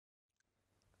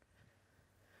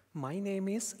My name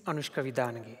is Anushka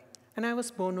Vidanage, and I was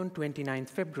born on 29th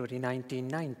February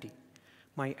 1990.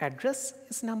 My address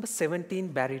is number 17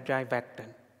 Barry Drive,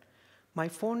 Acton. My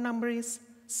phone number is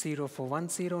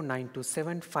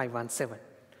 0410927517.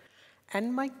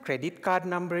 And my credit card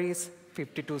number is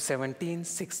 5217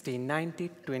 1690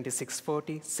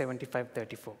 2640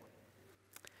 7534.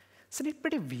 Isn't it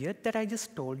pretty weird that I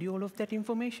just told you all of that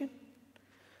information?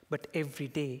 But every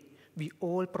day, we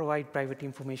all provide private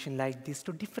information like this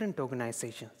to different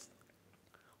organizations.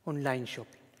 Online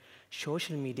shopping,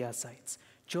 social media sites,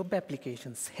 job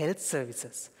applications, health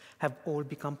services have all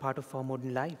become part of our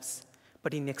modern lives,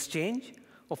 but in exchange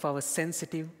of our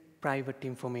sensitive private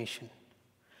information.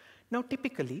 Now,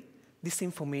 typically, this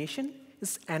information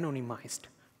is anonymized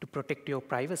to protect your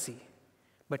privacy.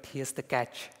 But here's the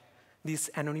catch. These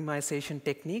anonymization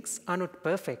techniques are not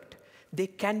perfect. They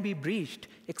can be breached,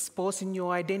 exposing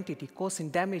your identity, causing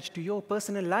damage to your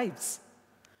personal lives.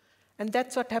 And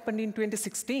that's what happened in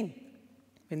 2016,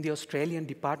 when the Australian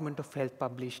Department of Health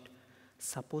published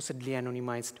supposedly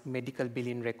anonymized medical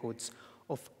billing records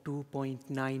of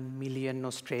 2.9 million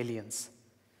Australians.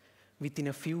 Within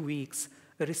a few weeks,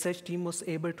 a research team was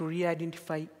able to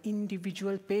re-identify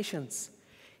individual patients,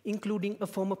 including a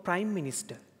former prime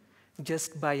minister,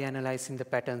 just by analyzing the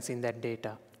patterns in that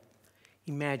data.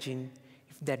 Imagine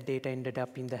if that data ended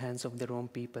up in the hands of the wrong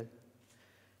people.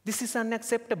 This is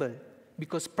unacceptable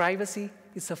because privacy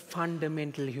is a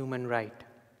fundamental human right.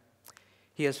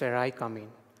 Here's where I come in.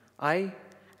 I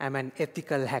am an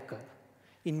ethical hacker.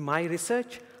 In my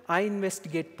research, I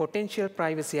investigate potential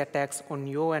privacy attacks on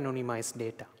your anonymized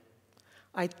data.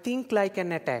 I think like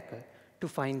an attacker to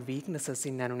find weaknesses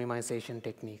in anonymization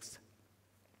techniques.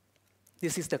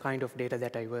 This is the kind of data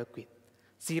that I work with,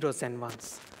 zeros and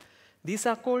ones. These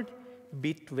are called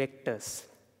bit vectors.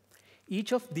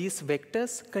 Each of these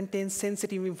vectors contains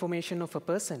sensitive information of a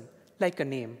person, like a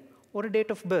name or a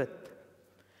date of birth.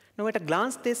 Now, at a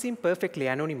glance, they seem perfectly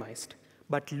anonymized,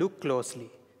 but look closely.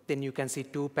 Then you can see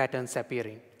two patterns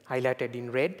appearing, highlighted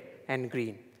in red and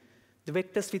green. The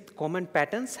vectors with common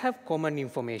patterns have common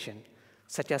information,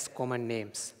 such as common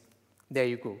names. There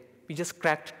you go. We just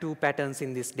cracked two patterns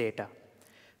in this data.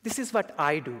 This is what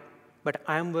I do, but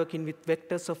I am working with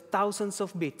vectors of thousands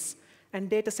of bits and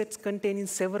datasets containing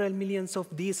several millions of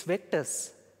these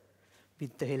vectors.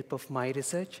 With the help of my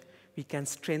research, we can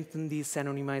strengthen these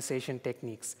anonymization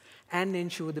techniques and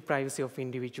ensure the privacy of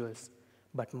individuals.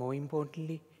 But more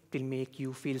importantly, it will make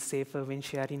you feel safer when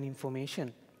sharing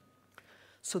information.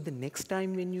 So the next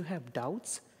time when you have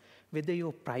doubts whether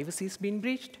your privacy has been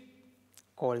breached,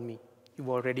 call me. You've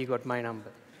already got my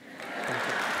number.